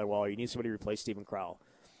replace Tyler Wall, or you need somebody to replace Stephen Crowell.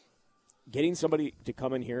 Getting somebody to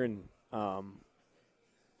come in here and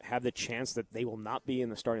have the chance that they will not be in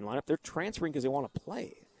the starting lineup. They're transferring because they want to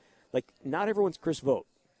play. Like, not everyone's Chris Vogt.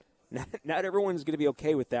 Not everyone's going to be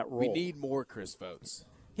okay with that role. We need more Chris Vogts.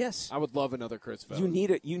 Yes. I would love another Chris Vogt. You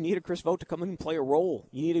need a Chris Vogt to come in and play a role.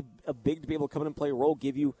 You need a big to be able to come in and play a role,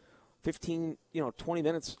 give you 15, 20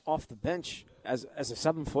 minutes off the bench as a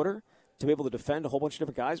 7-footer to be able to defend a whole bunch of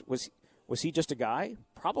different guys. Was Was he just a guy?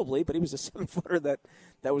 Probably, but he was a 7-footer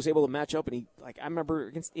that was able to match up. And he, like, I remember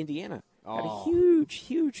against Indiana, had a huge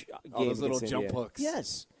game. All those little against jump Indiana. hooks.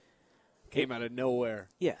 Yes. Came out of nowhere.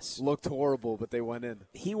 Yes. Looked horrible, but they went in.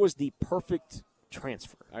 He was the perfect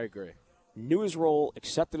transfer. I agree. Knew his role,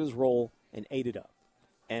 accepted his role, and ate it up.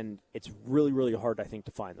 And it's really, really hard, I think,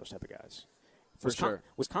 to find those type of guys. For sure.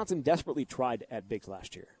 Wisconsin desperately tried to add bigs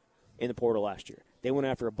last year, in the portal last year. They went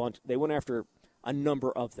after a bunch. They went after a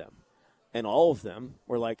number of them, and all of them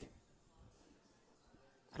were like,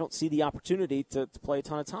 I don't see the opportunity to play a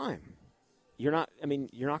ton of time. You're not going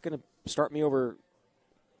to start me over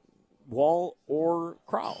Wall or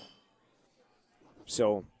Crowell.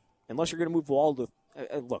 So, unless you're going to move Wall to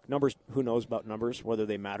look, numbers. Who knows about numbers, whether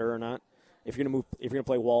they matter or not? If you're going to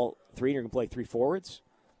play Wall 3 and you're going to play 3 forwards,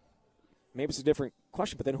 maybe it's a different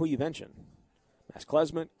question. But then who you mention? Max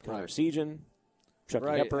Klesmit, Connor Segan, Chuck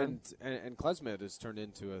Hepburn. And Klesmit has turned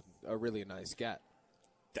into a really nice get.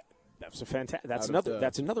 That's a fantastic.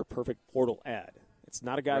 That's another perfect portal ad. It's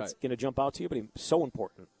not a guy that's going to jump out to you, but he's so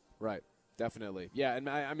important. Right, definitely. Yeah, and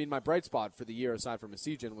I mean, my bright spot for the year, aside from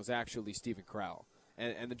Segan, was actually Stephen Crowell.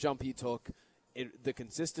 And the jump he took, the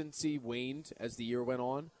consistency waned as the year went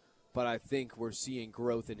on, but I think we're seeing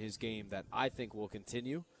growth in his game that I think will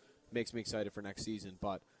continue. Makes me excited for next season,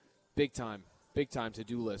 but big time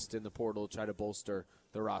to-do list in the portal to try to bolster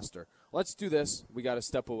the roster. Let's do this. We got to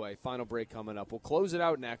step away. Final break coming up. We'll close it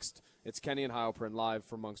out next. It's Kenny and Heilprin live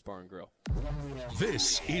from Monk's Bar and Grill.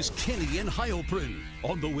 This is Kenny and Heilprin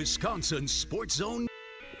on the Wisconsin Sports Zone.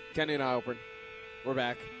 Kenny and Heilprin, we're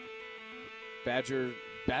back. Badger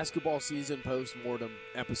basketball season post-mortem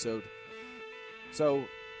episode. So,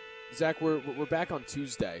 Zach, we're back on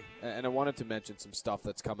Tuesday, and I wanted to mention some stuff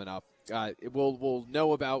that's coming up. We'll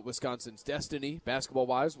know about Wisconsin's destiny,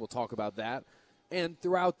 basketball-wise. We'll talk about that. And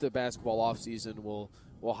throughout the basketball offseason, we'll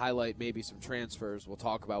highlight maybe some transfers. We'll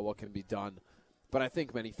talk about what can be done. But I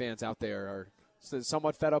think many fans out there are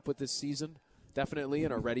somewhat fed up with this season, definitely,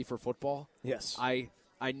 and are ready for football. Yes. I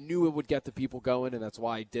knew it would get the people going, and that's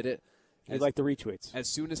why I did it. You like the retweets. As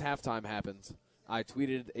soon as halftime happened, I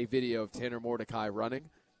tweeted a video of Tanner Mordecai running,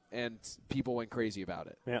 and people went crazy about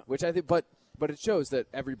it. Yeah. Which I think, but it shows that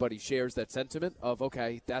everybody shares that sentiment of,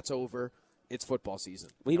 okay, that's over. It's football season.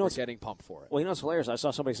 Well, we're getting pumped for it. Well, it's hilarious. I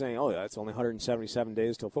saw somebody saying, "Oh, yeah, it's only 177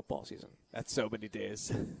 days till football season." That's so many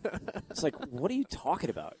days. It's like, what are you talking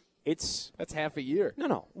about? That's half a year.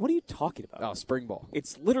 No. What are you talking about? Oh, spring ball.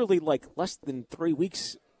 It's literally like less than 3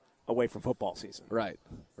 weeks away from football season. Right.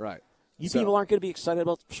 You people aren't going to be excited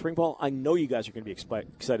about spring ball. I know you guys are going to be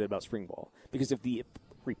excited about spring ball because if the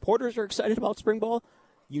reporters are excited about spring ball,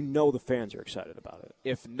 you know the fans are excited about it.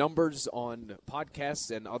 If numbers on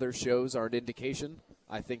podcasts and other shows are an indication,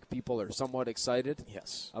 I think people are somewhat excited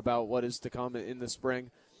about what is to come in the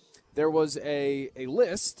spring. There was a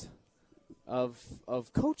list of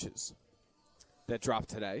coaches that dropped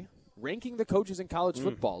today, ranking the coaches in college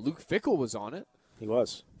football. Luke Fickell was on it. He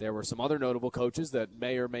was. There were some other notable coaches that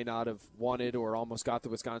may or may not have wanted or almost got the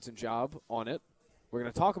Wisconsin job on it. We're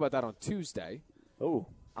going to talk about that on Tuesday. Oh.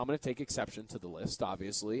 I'm going to take exception to the list,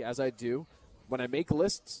 obviously, as I do. When I make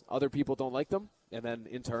lists, other people don't like them, and then,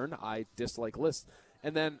 in turn, I dislike lists.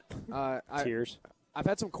 And then Tears. I've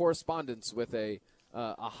had some correspondence with a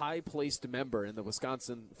high-placed member in the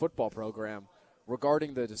Wisconsin football program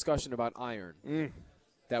regarding the discussion about iron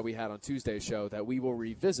that we had on Tuesday's show that we will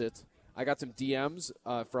revisit. I got some DMs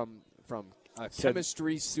from a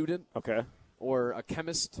chemistry student or a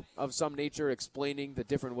chemist of some nature explaining the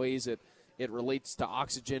different ways it relates to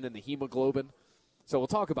oxygen and the hemoglobin. So we'll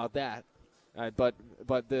talk about that. But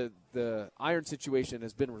the iron situation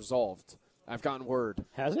has been resolved. I've gotten word.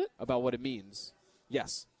 Has it? About what it means.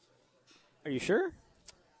 Yes. Are you sure?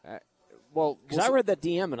 Well, because I read that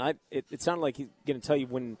DM and it sounded like he's going to tell you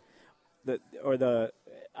when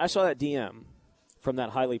I saw that DM from that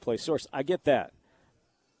highly placed source. I get that,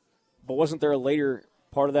 but wasn't there a later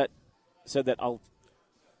part of that said that I'll?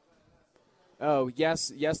 Oh,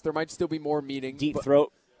 yes, there might still be more meaning. Deep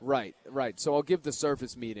throat. Right. So I'll give the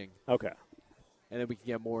surface meaning. Okay. And then we can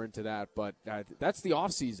get more into that. But that's the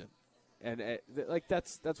off season, and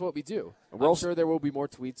that's what we do. I'm sure there will be more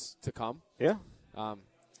tweets to come. Yeah.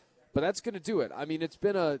 But that's going to do it. I mean, it's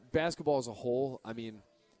been basketball as a whole. I mean,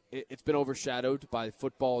 it's been overshadowed by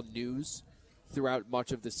football news throughout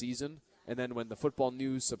much of the season. And then when the football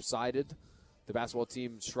news subsided, the basketball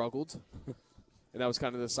team struggled. And that was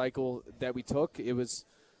kind of the cycle that we took. It was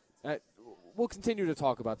we'll continue to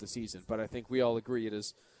talk about the season, but I think we all agree it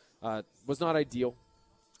was not ideal.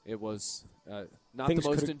 It was not the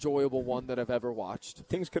most enjoyable one that I've ever watched.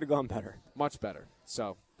 Things could have gone better. Much better.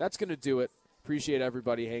 So that's going to do it. Appreciate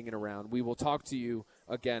everybody hanging around. We will talk to you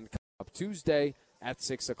again up Tuesday at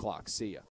 6 o'clock. See ya.